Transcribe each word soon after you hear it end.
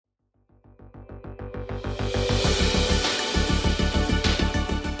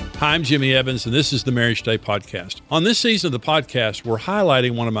Hi, I'm Jimmy Evans, and this is the Marriage Today podcast. On this season of the podcast, we're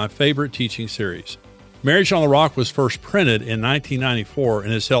highlighting one of my favorite teaching series. Marriage on the Rock was first printed in 1994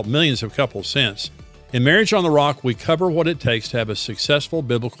 and has helped millions of couples since. In Marriage on the Rock, we cover what it takes to have a successful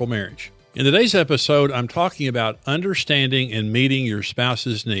biblical marriage. In today's episode, I'm talking about understanding and meeting your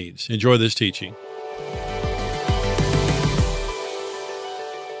spouse's needs. Enjoy this teaching.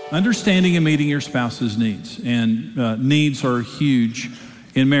 Understanding and meeting your spouse's needs. And needs are huge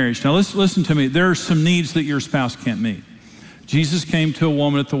in marriage. Now, listen to me. There are some needs that your spouse can't meet. Jesus came to a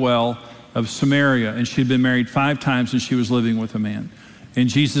woman at the well of Samaria, and she'd been married 5 times, and she was living with a man. And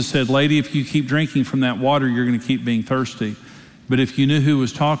Jesus said, "Lady, if you keep drinking from that water, you're going to keep being thirsty. But if you knew who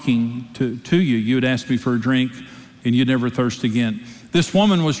was talking to you, you would ask me for a drink, and you'd never thirst again." This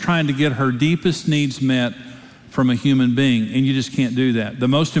woman was trying to get her deepest needs met from a human being, and you just can't do that. The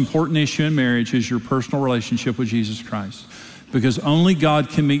most important issue in marriage is your personal relationship with Jesus Christ, because only God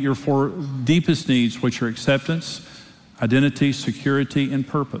can meet your 4 deepest needs, which are acceptance, identity, security, and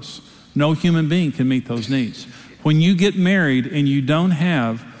purpose. No human being can meet those needs. When you get married and you don't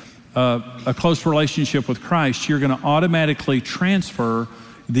have a close relationship with Christ, you're going to automatically transfer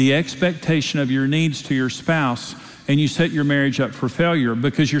the expectation of your needs to your spouse, and you set your marriage up for failure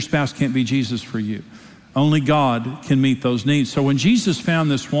because your spouse can't be Jesus for you. Only God can meet those needs. So when Jesus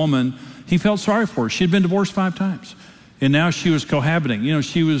found this woman, he felt sorry for her. She had been divorced 5 times. And now she was cohabiting. You know,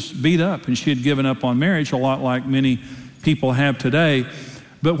 she was beat up and she had given up on marriage, a lot like many people have today.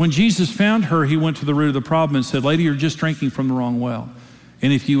 But when Jesus found her, he went to the root of the problem and said, "Lady, you're just drinking from the wrong well.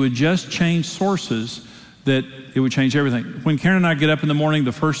 And if you would just change sources, that it would change everything." When Karen and I get up in the morning,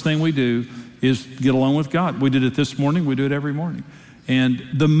 the first thing we do is get alone with God. We did it this morning. We do it every morning. And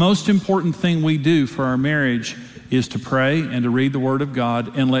the most important thing we do for our marriage is to pray and to read the Word of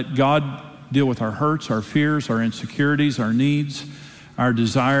God and let God deal with our hurts, our fears, our insecurities, our needs, our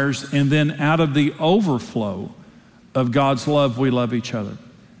desires. And then out of the overflow of God's love, we love each other.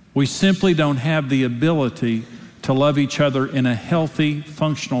 We simply don't have the ability to love each other in a healthy,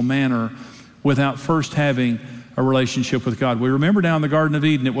 functional manner without first having a relationship with God. We remember down in the Garden of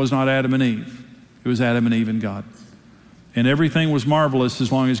Eden, it was not Adam and Eve. It was Adam and Eve and God. And everything was marvelous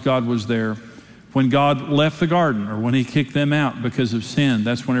as long as God was there. When God left the garden, or when he kicked them out because of sin,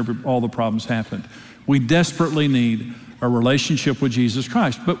 that's whenever all the problems happened. We desperately need a relationship with Jesus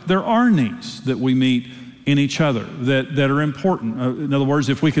Christ. But there are needs that we meet in each other that are important. In other words,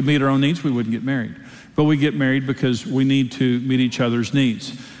 if we could meet our own needs, we wouldn't get married. But we get married because we need to meet each other's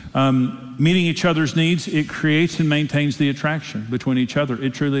needs. Meeting each other's needs, it creates and maintains the attraction between each other.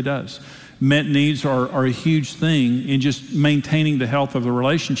 It truly does. Met needs are a huge thing in just maintaining the health of the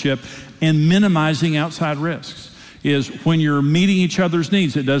relationship and minimizing outside risks. Is when you're meeting each other's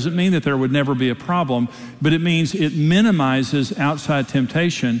needs, it doesn't mean that there would never be a problem, but it means it minimizes outside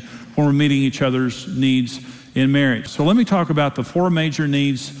temptation when we're meeting each other's needs in marriage. So let me talk about the 4 major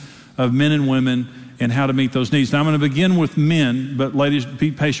needs of men and women and how to meet those needs. Now I'm going to begin with men, but ladies,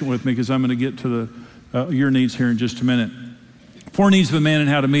 be patient with me because I'm going to get to your needs here in just a minute. 4 needs of a man and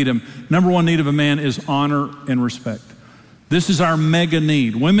how to meet them. Number 1 need of a man is honor and respect. This is our mega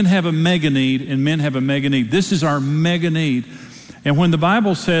need. Women have a mega need and men have a mega need. This is our mega need. And when the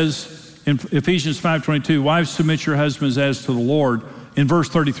Bible says in Ephesians 5:22, "Wives, submit your husbands as to the Lord," in verse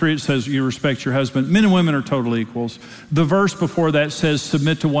 33 it says you respect your husband. Men and women are total equals. The verse before that says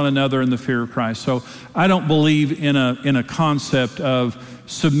submit to one another in the fear of Christ. So I don't believe in a concept of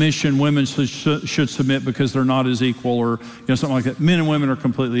submission. Women should submit because they're not as equal, or something like that. Men and women are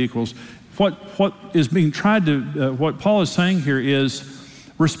completely equals. What is being tried to, what Paul is saying here is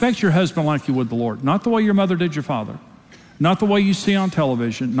respect your husband like you would the Lord. Not the way your mother did your father. Not the way you see on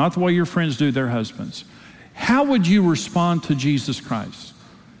television. Not the way your friends do their husbands. How would you respond to Jesus Christ?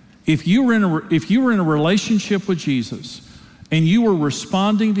 If you were in a relationship with Jesus and you were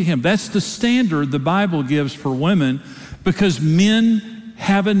responding to him, that's the standard the Bible gives for women, because men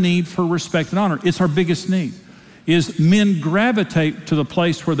have a need for respect and honor. It's our biggest need. Is men gravitate to the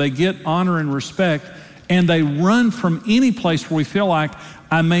place where they get honor and respect, and they run from any place where we feel like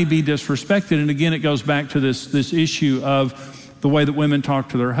I may be disrespected. And again, it goes back to this issue of the way that women talk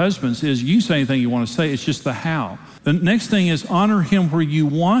to their husbands is you say anything you want to say, it's just the how. The next thing is honor him where you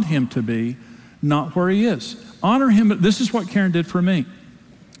want him to be, not where he is. Honor him. This is what Karen did for me.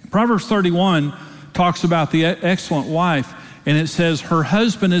 Proverbs 31 talks about the excellent wife, and it says her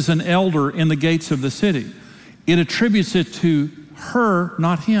husband is an elder in the gates of the city. It attributes it to her,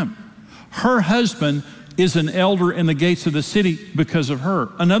 not him. Her husband is an elder in the gates of the city because of her.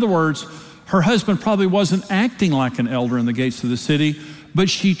 In other words, her husband probably wasn't acting like an elder in the gates of the city, but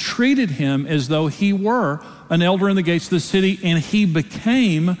she treated him as though he were an elder in the gates of the city, and he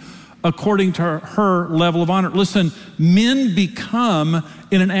became according to her level of honor. Listen, men become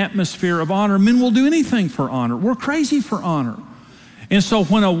in an atmosphere of honor. Men will do anything for honor. We're crazy for honor. And so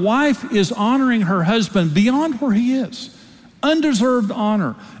when a wife is honoring her husband beyond where he is, undeserved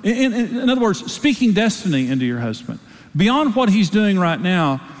honor, in other words, speaking destiny into your husband, beyond what he's doing right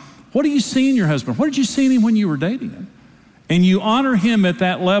now, what do you see in your husband? What did you see in him when you were dating him? And you honor him at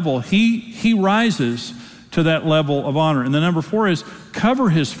that level, he rises to that level of honor. And the number 4 is cover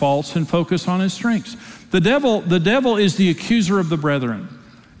his faults and focus on his strengths. The devil is the accuser of the brethren.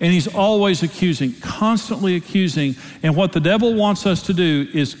 And he's always accusing, constantly accusing. And what the devil wants us to do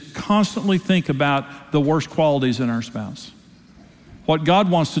is constantly think about the worst qualities in our spouse. What God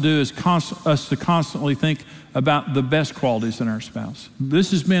wants to do is us to constantly think about the best qualities in our spouse.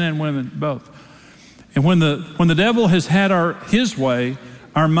 This is men and women both. And when the devil has had his way,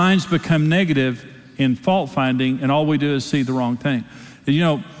 our minds become negative in fault finding, and all we do is see the wrong thing. And you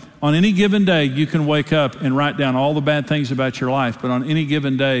know, on any given day, you can wake up and write down all the bad things about your life, but on any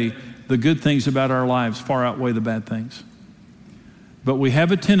given day, the good things about our lives far outweigh the bad things. But we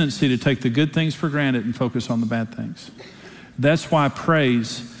have a tendency to take the good things for granted and focus on the bad things. That's why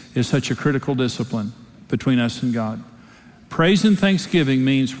praise is such a critical discipline between us and God. Praise and thanksgiving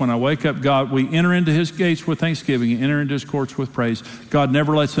means when I wake up, God, we enter into his gates with thanksgiving and enter into his courts with praise. God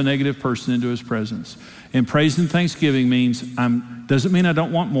never lets a negative person into his presence. And praise and thanksgiving means doesn't mean I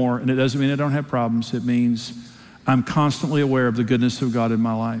don't want more, and it doesn't mean I don't have problems. It means I'm constantly aware of the goodness of God in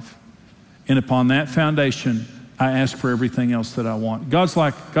my life. And upon that foundation, I ask for everything else that I want. God's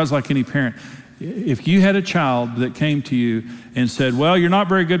like any parent. If you had a child that came to you and said, well, you're not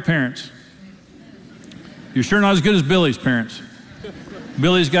very good parents. You're sure not as good as Billy's parents.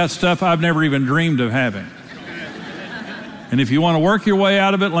 Billy's got stuff I've never even dreamed of having. And if you want to work your way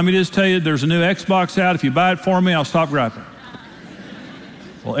out of it, let me just tell you, there's a new Xbox out. If you buy it for me, I'll stop griping.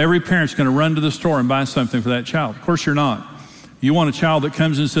 Well, every parent's going to run to the store and buy something for that child. Of course you're not. You want a child that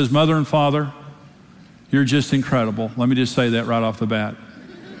comes and says, Mother and Father, you're just incredible. Let me just say that right off the bat.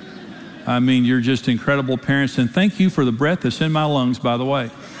 I mean, you're just incredible parents, and thank you for the breath that's in my lungs, by the way.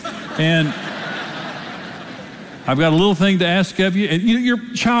 And I've got a little thing to ask of you. And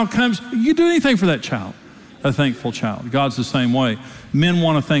your child comes, you do anything for that child, a thankful child. God's the same way. Men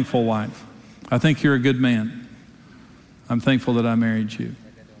want a thankful wife. I think you're a good man. I'm thankful that I married you.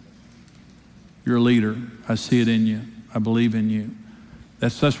 You're a leader. I see it in you. I believe in you.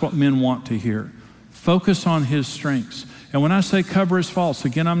 That's what men want to hear. Focus on his strengths. And when I say cover his faults,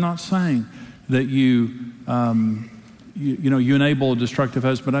 again, I'm not saying that you enable a destructive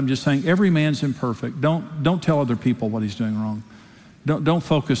husband. I'm just saying every man's imperfect. Don't tell other people what he's doing wrong. Don't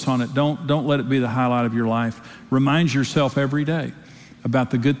focus on it. Don't let it be the highlight of your life. Remind yourself every day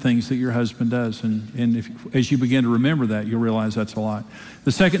about the good things that your husband does. And as you begin to remember that, you'll realize that's a lot.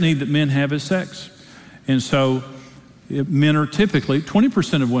 The second need that men have is sex. And so men are typically,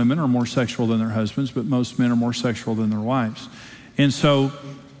 20% of women are more sexual than their husbands, but most men are more sexual than their wives. And so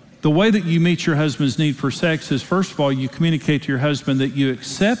the way that you meet your husband's need for sex is, first of all, you communicate to your husband that you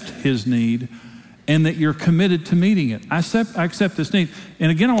accept his need and that you're committed to meeting it. I accept this need.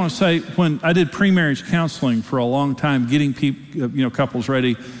 And again, I want to say, when I did pre-marriage counseling for a long time, getting people, couples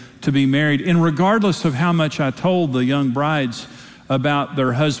ready to be married, and regardless of how much I told the young brides about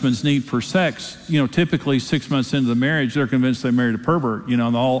their husband's need for sex, typically 6 months into the marriage, they're convinced they married a pervert, and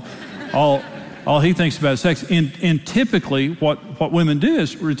all he thinks about is sex. And typically what women do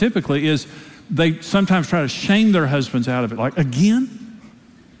is they sometimes try to shame their husbands out of it. Like, again?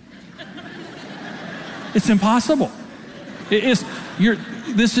 It's impossible. This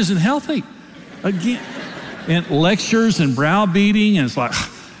isn't healthy. Again. And lectures and browbeating, and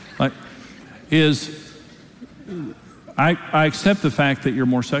it's I accept the fact that you're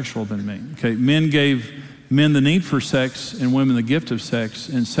more sexual than me. Okay, men gave men the need for sex and women the gift of sex,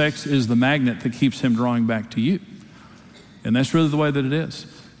 and sex is the magnet that keeps him drawing back to you. And that's really the way that it is.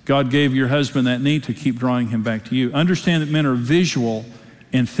 God gave your husband that need to keep drawing him back to you. Understand that men are visual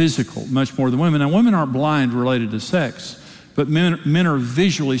and physical much more than women. Now, women aren't blind related to sex, but men are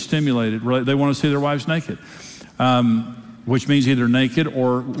visually stimulated. They want to see their wives naked, which means either naked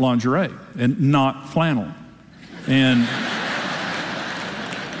or lingerie and not flannel. And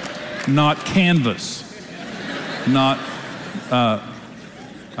not canvas, I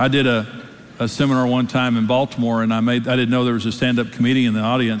did a seminar one time in Baltimore, and I didn't know there was a stand-up comedian in the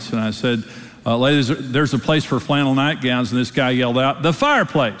audience, and I said, ladies, there's a place for flannel nightgowns, and this guy yelled out, the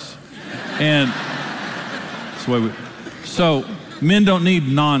fireplace. And that's the way so men don't need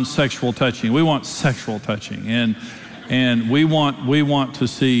non-sexual touching. We want sexual touching. And we want to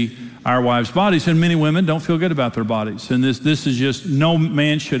see our wives' bodies. And many women don't feel good about their bodies. And this is just, no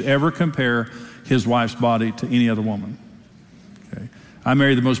man should ever compare his wife's body to any other woman. Okay. I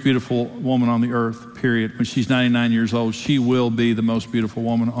married the most beautiful woman on the earth, period. When she's 99 years old, she will be the most beautiful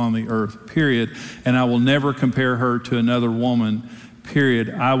woman on the earth, period. And I will never compare her to another woman, period.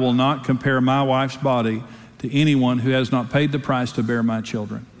 I will not compare my wife's body to anyone who has not paid the price to bear my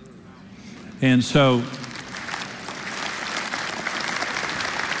children. And so,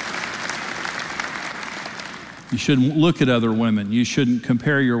 you shouldn't look at other women. You shouldn't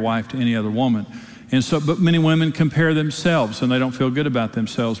compare your wife to any other woman. And so, but many women compare themselves and they don't feel good about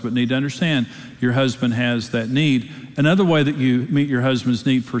themselves, but need to understand your husband has that need. Another way that you meet your husband's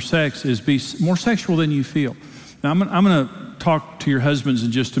need for sex is be more sexual than you feel. Now, I'm going to talk to your husbands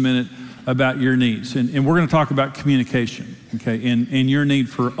in just a minute about your needs. And we're going to talk about communication, okay, and your need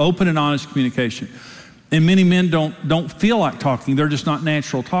for open and honest communication. And many men don't feel like talking. They're just not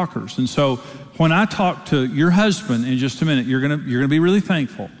natural talkers. And so when I talk to your husband in just a minute, you're gonna be really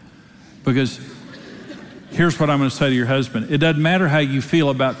thankful, because here's what I'm going to say to your husband. It doesn't matter how you feel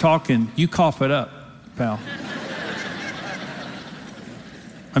about talking. You cough it up, pal.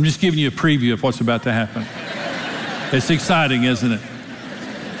 I'm just giving you a preview of what's about to happen. It's exciting, isn't it?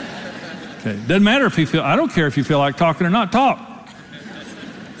 Okay. Doesn't matter if you feel, I don't care if you feel like talking or not, talk.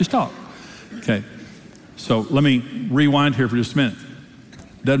 Just talk. Okay. So let me rewind here for just a minute.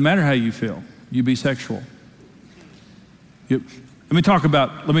 Doesn't matter how you feel. You be sexual. Let me talk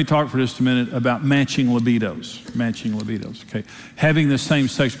for just a minute about matching libidos. Matching libidos, okay? Having the same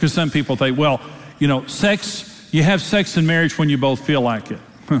sex, because some people think, well, you know, you have sex in marriage when you both feel like it.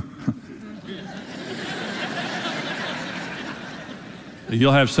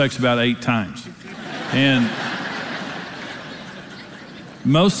 You'll have sex about 8 times. And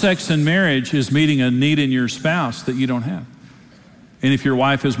most sex in marriage is meeting a need in your spouse that you don't have. And if your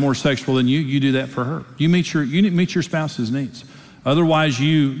wife is more sexual than you do that for her. You meet your spouse's needs. Otherwise,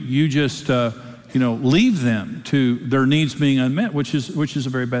 you just leave them to their needs being unmet, which is a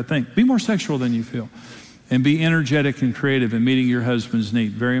very bad thing. Be more sexual than you feel, and be energetic and creative in meeting your husband's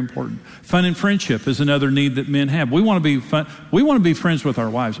need. Very important. Fun and friendship is another need that men have. We want to be fun. We want to be friends with our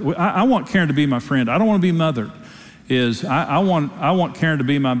wives. I want Karen to be my friend. I don't want to be mothered. I want Karen to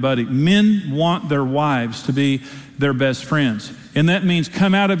be my buddy. Men want their wives to be their best friends. And that means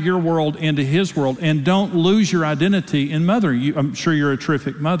come out of your world into his world, and don't lose your identity in mothering. I'm sure you're a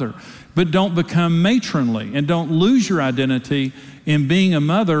terrific mother, but don't become matronly, and don't lose your identity in being a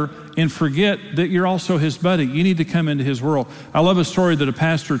mother and forget that you're also his buddy. You need to come into his world. I love a story that a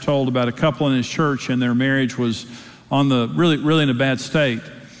pastor told about a couple in his church, and their marriage was on the really in a bad state.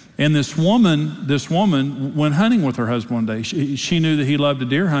 And this woman went hunting with her husband one day. She knew that he loved to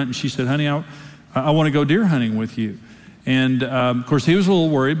deer hunt, and she said, "Honey, I want to go deer hunting with you." And of course, he was a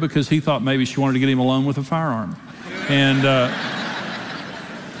little worried because he thought maybe she wanted to get him alone with a firearm. And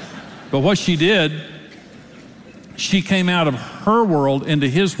but what she did, she came out of her world into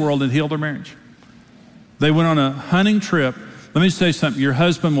his world and healed their marriage. They went on a hunting trip. Let me say something. Your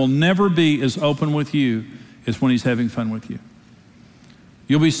husband will never be as open with you as when he's having fun with you.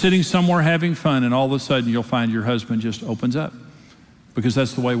 You'll be sitting somewhere having fun, and all of a sudden you'll find your husband just opens up, because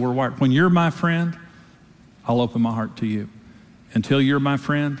that's the way we're wired. When you're my friend, I'll open my heart to you. Until you're my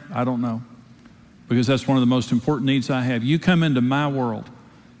friend, I don't know, because that's one of the most important needs I have. You come into my world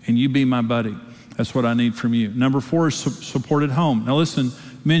and you be my buddy. That's what I need from you. Number 4 is support at home. Now listen,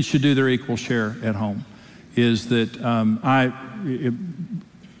 men should do their equal share at home. Is that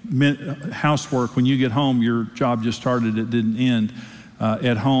housework, when you get home, your job just started, it didn't end.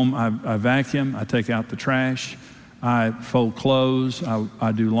 At home, I vacuum, I take out the trash, I fold clothes,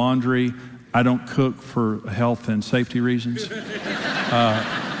 I do laundry. I don't cook for health and safety reasons. It's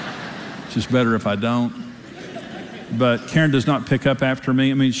just better if I don't. But Karen does not pick up after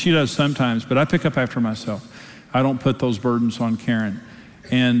me. I mean, she does sometimes, but I pick up after myself. I don't put those burdens on Karen.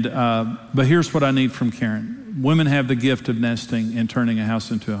 And but here's what I need from Karen. Women have the gift of nesting and turning a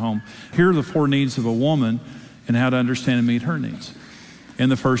house into a home. Here are the 4 needs of a woman and how to understand and meet her needs. And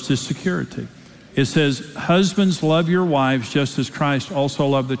the first is security. It says, husbands, love your wives just as Christ also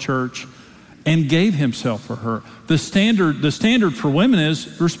loved the church and gave himself for her. The standard for women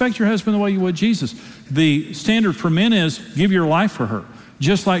is respect your husband the way you would Jesus. The standard for men is give your life for her.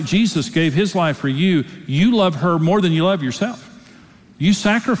 Just like Jesus gave his life for you, you love her more than you love yourself. You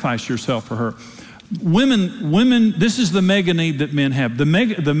sacrifice yourself for her. Women, this is the mega need that men have. The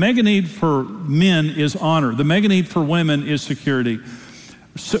mega need for men is honor. The mega need for women is security.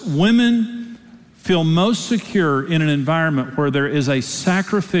 So women feel most secure in an environment where there is a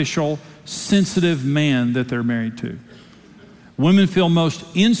sacrificial, sensitive man that they're married to. Women feel most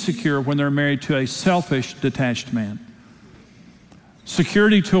insecure when they're married to a selfish, detached man.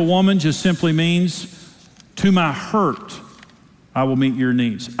 Security to a woman just simply means, to my hurt, I will meet your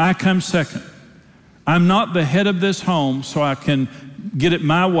needs. I come second. I'm not the head of this home so I can get it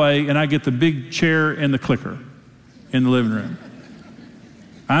my way and I get the big chair and the clicker in the living room.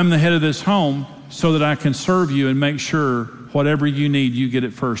 I'm the head of this home so that I can serve you and make sure whatever you need, you get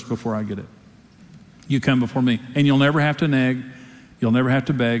it first before I get it. You come before me. And you'll never have to nag. You'll never have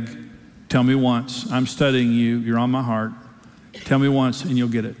to beg. Tell me once. I'm studying you. You're on my heart. Tell me once and you'll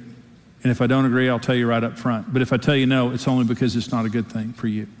get it. And if I don't agree, I'll tell you right up front. But if I tell you no, it's only because it's not a good thing for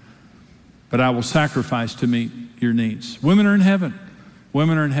you. But I will sacrifice to meet your needs. Women are in heaven.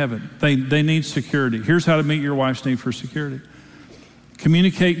 Women are in heaven. They need security. Here's how to meet your wife's need for security.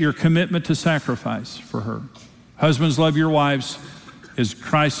 Communicate your commitment to sacrifice for her. Husbands, love your wives as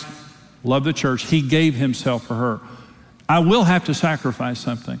Christ loved the church. He gave himself for her. I will have to sacrifice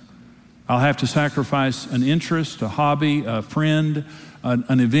something. I'll have to sacrifice an interest, a hobby, a friend,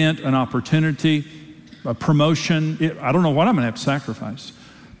 an event, an opportunity, a promotion. I don't know what I'm going to have to sacrifice.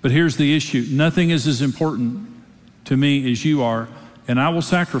 But here's the issue. Nothing is as important to me as you are, and I will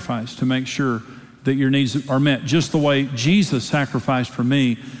sacrifice to make sure that your needs are met. Just the way Jesus sacrificed for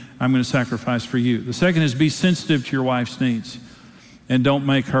me, I'm going to sacrifice for you. The second is be sensitive to your wife's needs and don't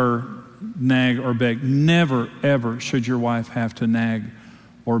make her nag or beg. Never, ever should your wife have to nag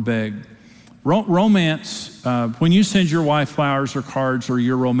or beg. Romance, when you send your wife flowers or cards or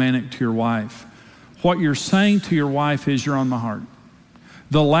you're romantic to your wife, what you're saying to your wife is you're on my heart.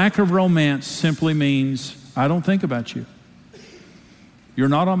 The lack of romance simply means I don't think about you. You're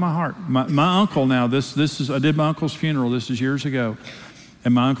not on my heart. My uncle now, this is, I did my uncle's funeral, this is years ago.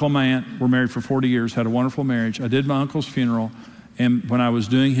 And my uncle and my aunt were married for 40 years, had a wonderful marriage. I did my uncle's funeral, and when I was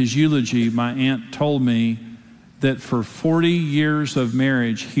doing his eulogy, my aunt told me that for 40 years of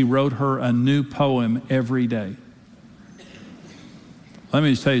marriage, he wrote her a new poem every day. Let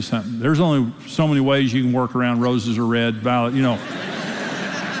me just tell you something. There's only so many ways you can work around roses are red, violet, you know.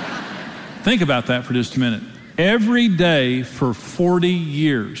 Think about that for just a minute. Every day for 40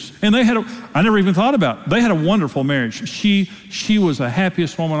 years. And they had I never even thought about it. They had a wonderful marriage. She was the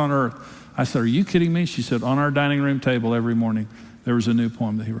happiest woman on earth. I said, are you kidding me? She said, on our dining room table every morning, there was a new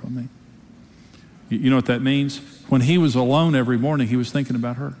poem that he wrote me. You know what that means? When he was alone every morning, he was thinking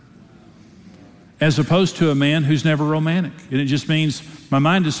about her. As opposed to a man who's never romantic. And it just means my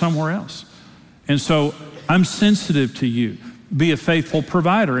mind is somewhere else. And so I'm sensitive to you. Be a faithful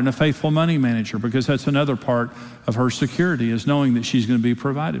provider and a faithful money manager, because that's another part of her security, is knowing that she's going to be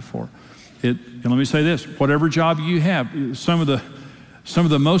provided for. And let me say this, whatever job you have, some of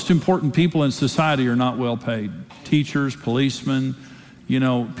the most important people in society are not well paid. Teachers, policemen, you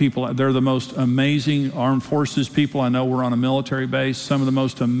know, people, they're the most amazing armed forces people I know. We're on a military base. Some of the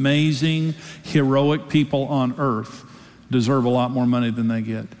most amazing, heroic people on earth deserve a lot more money than they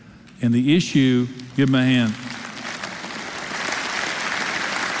get. And the issue, give them a hand.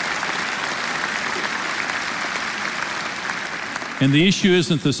 And the issue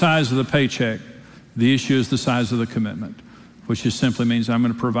isn't the size of the paycheck. The issue is the size of the commitment, which just simply means I'm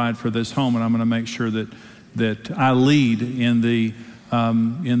going to provide for this home, and I'm going to make sure that I lead in the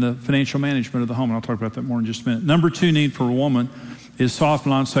financial management of the home. And I'll talk about that more in just a minute. Number 2 need for a woman is soft,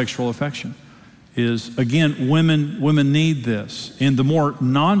 non-sexual affection. Is, again, women need this. And the more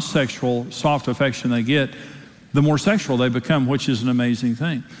non-sexual soft affection they get, the more sexual they become, which is an amazing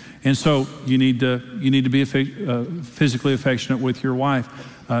thing. And so you need to be physically affectionate with your wife.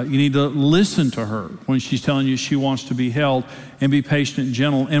 You need to listen to her when she's telling you she wants to be held, and be patient and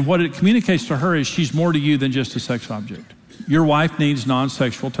gentle. And what it communicates to her is she's more to you than just a sex object. Your wife needs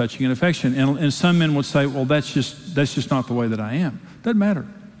non-sexual touching and affection. And some men would say, well, that's just not the way that I am. Doesn't matter.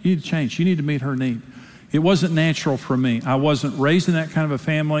 You need to change. You need to meet her need. It wasn't natural for me. I wasn't raised in that kind of a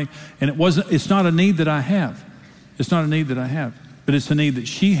family, and it's not a need that I have. It's not a need that I have, but it's a need that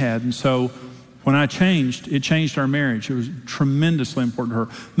she had. And so when I changed, it changed our marriage. It was tremendously important to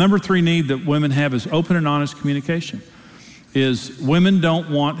her. Number 3 need that women have is open and honest communication. Is women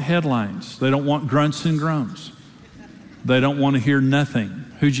don't want headlines. They don't want grunts and groans. They don't want to hear nothing.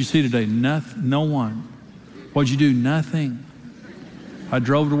 Who'd you see today? No one. What'd you do? Nothing. I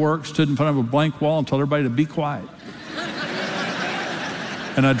drove to work, stood in front of a blank wall and told everybody to be quiet.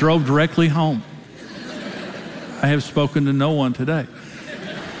 And I drove directly home. I have spoken to no one today.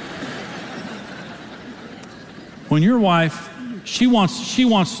 When your wife, she wants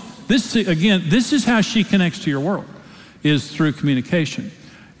this, again, this is how she connects to your world, is through communication.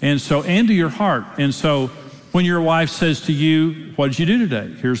 And to your heart. And so when your wife says to you, what did you do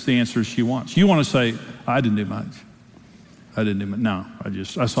today? Here's the answer she wants. You want to say, I didn't do much. I didn't even, no,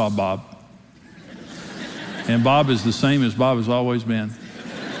 I saw Bob. And Bob is the same as Bob has always been.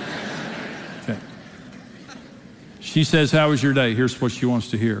 Okay. She says, how was your day? Here's what she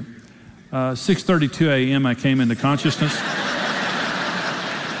wants to hear. 6:32 a.m. I came into consciousness.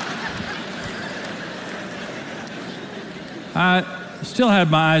 I still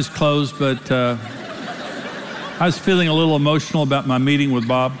had my eyes closed, but I was feeling a little emotional about my meeting with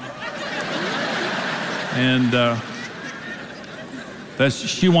Bob. And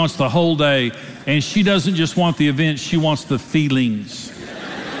she wants the whole day. And she doesn't just want the event, she wants the feelings.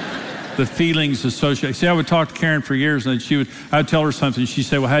 The feelings associated. See, I would talk to Karen for years, and I'd tell her something. She'd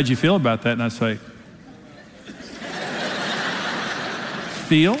say, well, how'd you feel about that? And I'd say,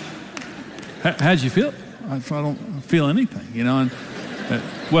 feel? How'd you feel? I don't feel anything, you know. And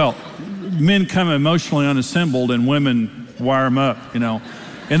well, men come emotionally unassembled, and women wire them up, you know.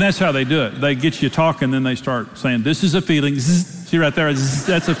 And that's how they do it. They get you talking, then they start saying, this is a feeling. See right there,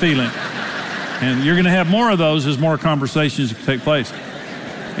 that's a feeling. And you're going to have more of those as more conversations take place.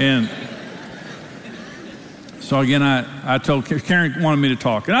 And so again, I told Karen wanted me to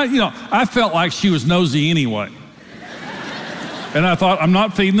talk. And I felt like she was nosy anyway. And I thought, I'm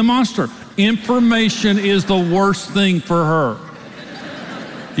not feeding the monster. Information is the worst thing for her.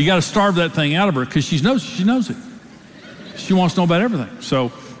 You got to starve that thing out of her because she knows it. She wants to know about everything.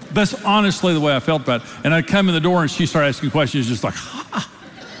 So that's honestly the way I felt about it. And I'd come in the door and she started asking questions just like, ha.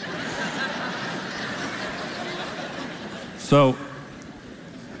 So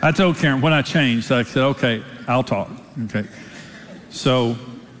I told Karen, when I changed, I said, okay, I'll talk. Okay. So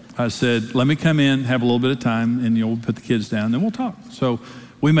I said, let me come in, have a little bit of time, and we'll put the kids down, and then we'll talk. So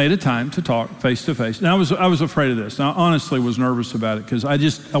we made a time to talk face to face. Now I was afraid of this. Now, I honestly was nervous about it because I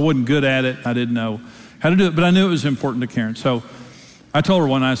wasn't good at it. I didn't know how to do it, but I knew it was important to Karen. So I told her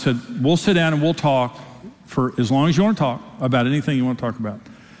one night, I said, we'll sit down and we'll talk for as long as you want to talk about anything you want to talk about.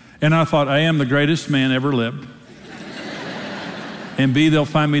 And I thought, I am the greatest man ever lived. And B, they'll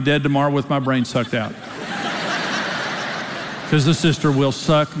find me dead tomorrow with my brain sucked out. Because the sister will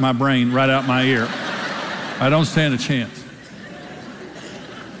suck my brain right out my ear. I don't stand a chance.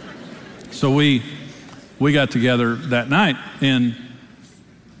 So we got together that night and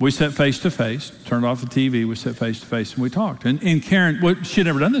we sat face to face, turned off the TV, we sat face to face and we talked. And Karen, she had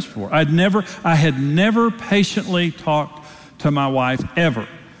never done this before. I had never patiently talked to my wife ever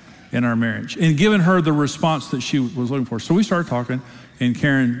in our marriage and given her the response that she was looking for. So we started talking, and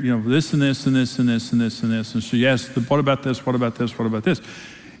Karen, this and this and this and this and this and this. And she asked, what about this, what about this, what about this?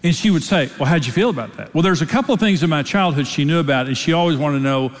 And she would say, well, how'd you feel about that? Well, there's a couple of things in my childhood she knew about, and she always wanted to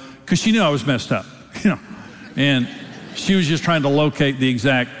know, because she knew I was messed up, And she was just trying to locate the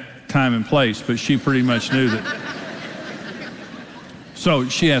exact time and place, but she pretty much knew that. So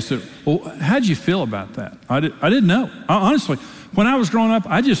she asked her, well, how'd you feel about that? I didn't know. Honestly, when I was growing up,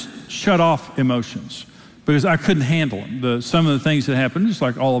 I just shut off emotions because I couldn't handle them. Some of the things that happened, just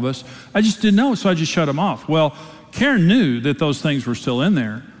like all of us, I just didn't know, so I just shut them off. Well, Karen knew that those things were still in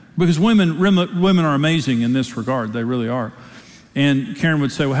there because women are amazing in this regard. They really are. And Karen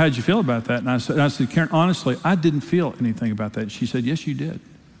would say, well, how'd you feel about that? And I said, Karen, honestly, I didn't feel anything about that. She said, yes, you did.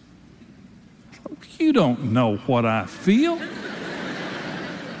 You don't know what I feel.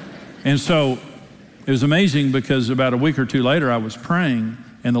 And so it was amazing because about a week or two later, I was praying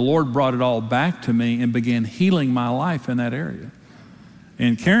and the Lord brought it all back to me and began healing my life in that area.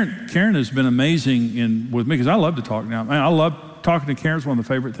 And Karen has been amazing with me because I love to talk now. I love talking to Karen. It's one of the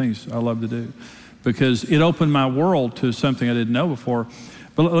favorite things I love to do because it opened my world to something I didn't know before.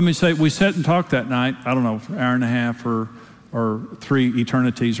 But let me say, we sat and talked that night, I don't know, an hour and a half or 3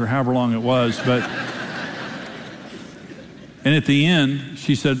 eternities or however long it was. But and at the end,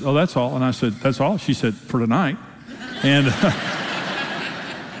 she said, oh, that's all. And I said, that's all? She said, for tonight. And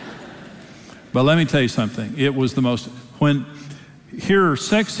but let me tell you something. It was the most, here are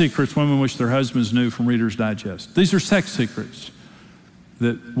sex secrets women wish their husbands knew from Reader's Digest. These are sex secrets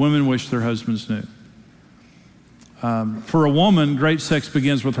that women wish their husbands knew. For a woman, great sex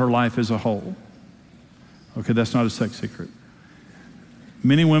begins with her life as a whole. Okay, that's not a sex secret.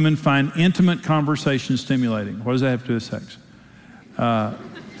 Many women find intimate conversation stimulating. What does that have to do with sex?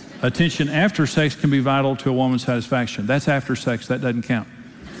 Attention after sex can be vital to a woman's satisfaction. That's after sex. That doesn't count.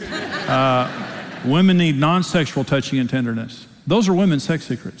 Women need non-sexual touching and tenderness. Those are women's sex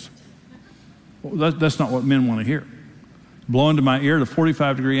secrets. Well, that's not what men want to hear. Blow into my ear at a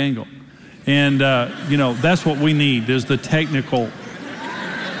 45-degree angle. And, that's what we need is the technical.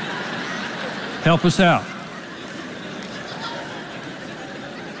 Help us out.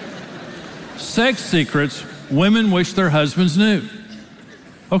 Sex secrets women wish their husbands knew.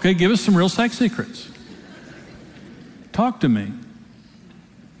 Okay, give us some real sex secrets. Talk to me.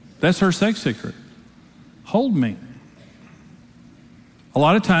 That's her sex secret. Hold me. A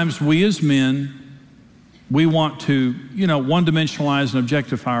lot of times we as men, we want to, one-dimensionalize and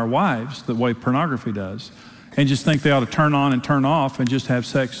objectify our wives the way pornography does, and just think they ought to turn on and turn off and just have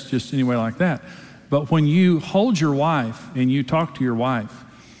sex just any way like that. But when you hold your wife and you talk to your wife,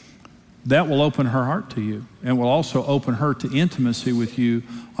 that will open her heart to you and will also open her to intimacy with you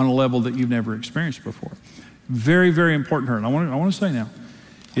on a level that you've never experienced before. Very, very important to her. And I want to say now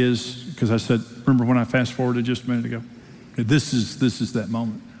is, because I said, remember when I fast forwarded just a minute ago? This is that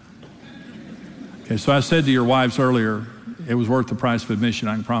moment. Okay, so I said to your wives earlier, it was worth the price of admission,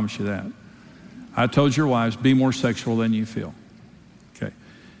 I can promise you that. I told your wives, be more sexual than you feel. Okay,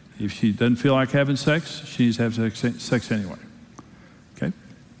 if she doesn't feel like having sex, she needs to have sex anyway. Okay,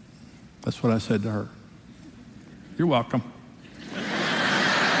 that's what I said to her. You're welcome.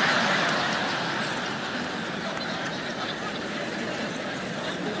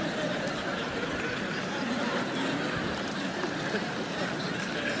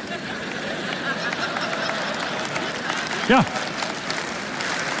 Yeah.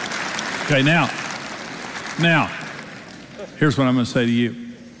 Okay, now, here's what I'm going to say to you.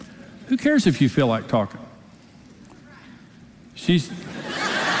 Who cares if you feel like talking?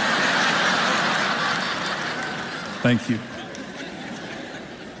 Thank you.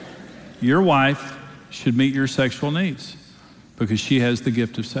 Your wife should meet your sexual needs because she has the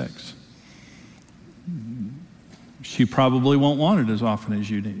gift of sex. She probably won't want it as often as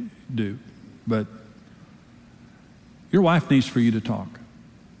you do, but your wife needs for you to talk.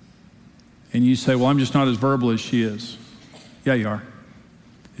 And you say, well, I'm just not as verbal as she is. Yeah, you are.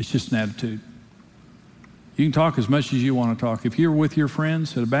 It's just an attitude. You can talk as much as you want to talk. If you're with your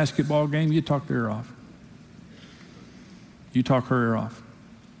friends at a basketball game, you talk their ear off. You talk her ear off.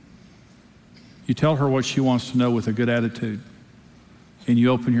 You tell her what she wants to know with a good attitude. And you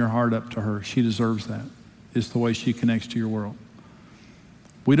open your heart up to her. She deserves that. It's the way she connects to your world.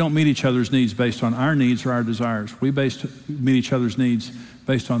 We don't meet each other's needs based on our needs or our desires. We meet each other's needs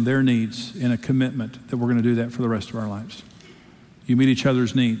based on their needs in a commitment that we're going to do that for the rest of our lives. You meet each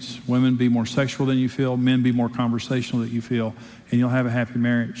other's needs. Women, be more sexual than you feel. Men, be more conversational than you feel. And you'll have a happy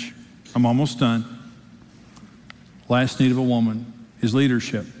marriage. I'm almost done. Last need of a woman is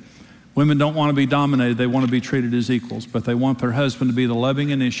leadership. Women don't want to be dominated. They want to be treated as equals. But they want their husband to be the loving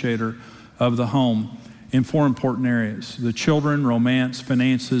initiator of the home in 4 important areas: the children, romance,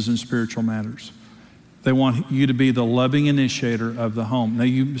 finances, and spiritual matters. They want you to be the loving initiator of the home. Now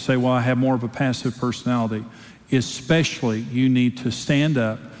you say, well, I have more of a passive personality. Especially, you need to stand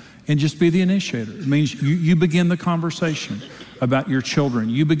up and just be the initiator. It means you begin the conversation about your children.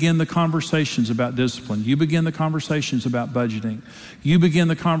 You begin the conversations about discipline. You begin the conversations about budgeting. You begin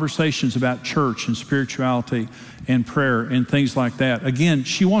the conversations about church and spirituality and prayer and things like that. Again,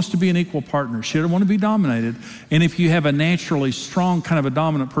 she wants to be an equal partner. She doesn't want to be dominated. And if you have a naturally strong kind of a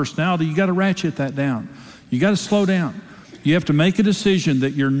dominant personality, you got to ratchet that down. You got to slow down. You have to make a decision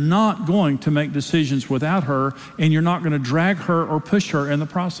that you're not going to make decisions without her, and you're not going to drag her or push her in the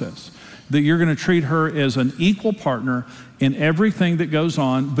process. That you're going to treat her as an equal partner in everything that goes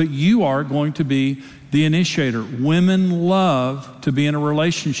on, but you are going to be the initiator. Women love to be in a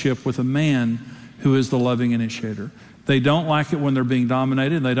relationship with a man who is the loving initiator. They don't like it when they're being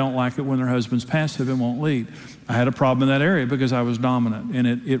dominated, and they don't like it when their husband's passive and won't lead. I had a problem in that area because I was dominant, and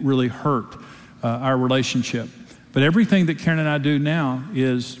it really hurt our relationship. But everything that Karen and I do now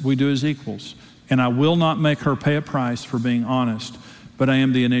is we do as equals. And I will not make her pay a price for being honest, but I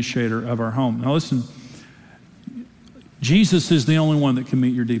am the initiator of our home. Now listen, Jesus is the only one that can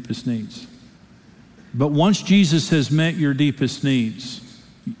meet your deepest needs. But once Jesus has met your deepest needs,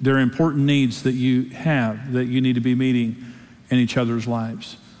 there are important needs that you have that you need to be meeting in each other's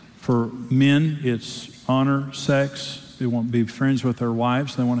lives. For men, it's honor, sex. They want to be friends with their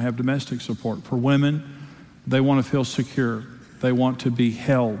wives. They want to have domestic support. For women, they want to feel secure. They want to be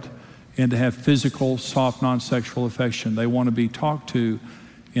held and to have physical, soft, non-sexual affection. They want to be talked to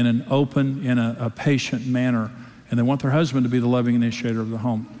in an open, in a patient manner. And they want their husband to be the loving initiator of the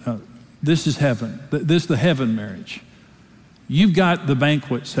home. This is heaven. This is the heaven marriage. You've got the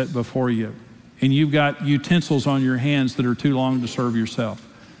banquet set before you, and you've got utensils on your hands that are too long to serve yourself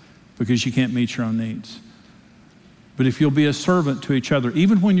because you can't meet your own needs. But if you'll be a servant to each other,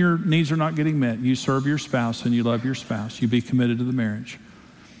 even when your needs are not getting met, you serve your spouse and you love your spouse. You be committed to the marriage.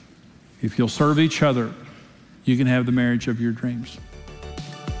 If you'll serve each other, you can have the marriage of your dreams.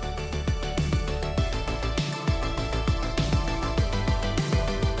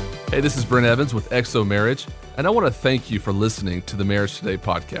 Hey, this is Brent Evans with XO Marriage, and I want to thank you for listening to the Marriage Today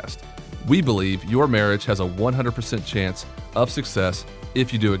podcast. We believe your marriage has a 100% chance of success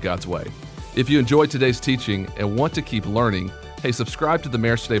if you do it God's way. If you enjoyed today's teaching and want to keep learning, hey, subscribe to the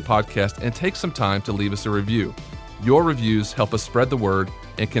Marriage Today podcast and take some time to leave us a review. Your reviews help us spread the word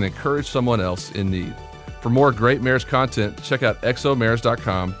and can encourage someone else in need. For more great marriage content, check out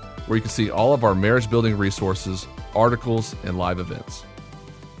xomarriage.com, where you can see all of our marriage building resources, articles, and live events.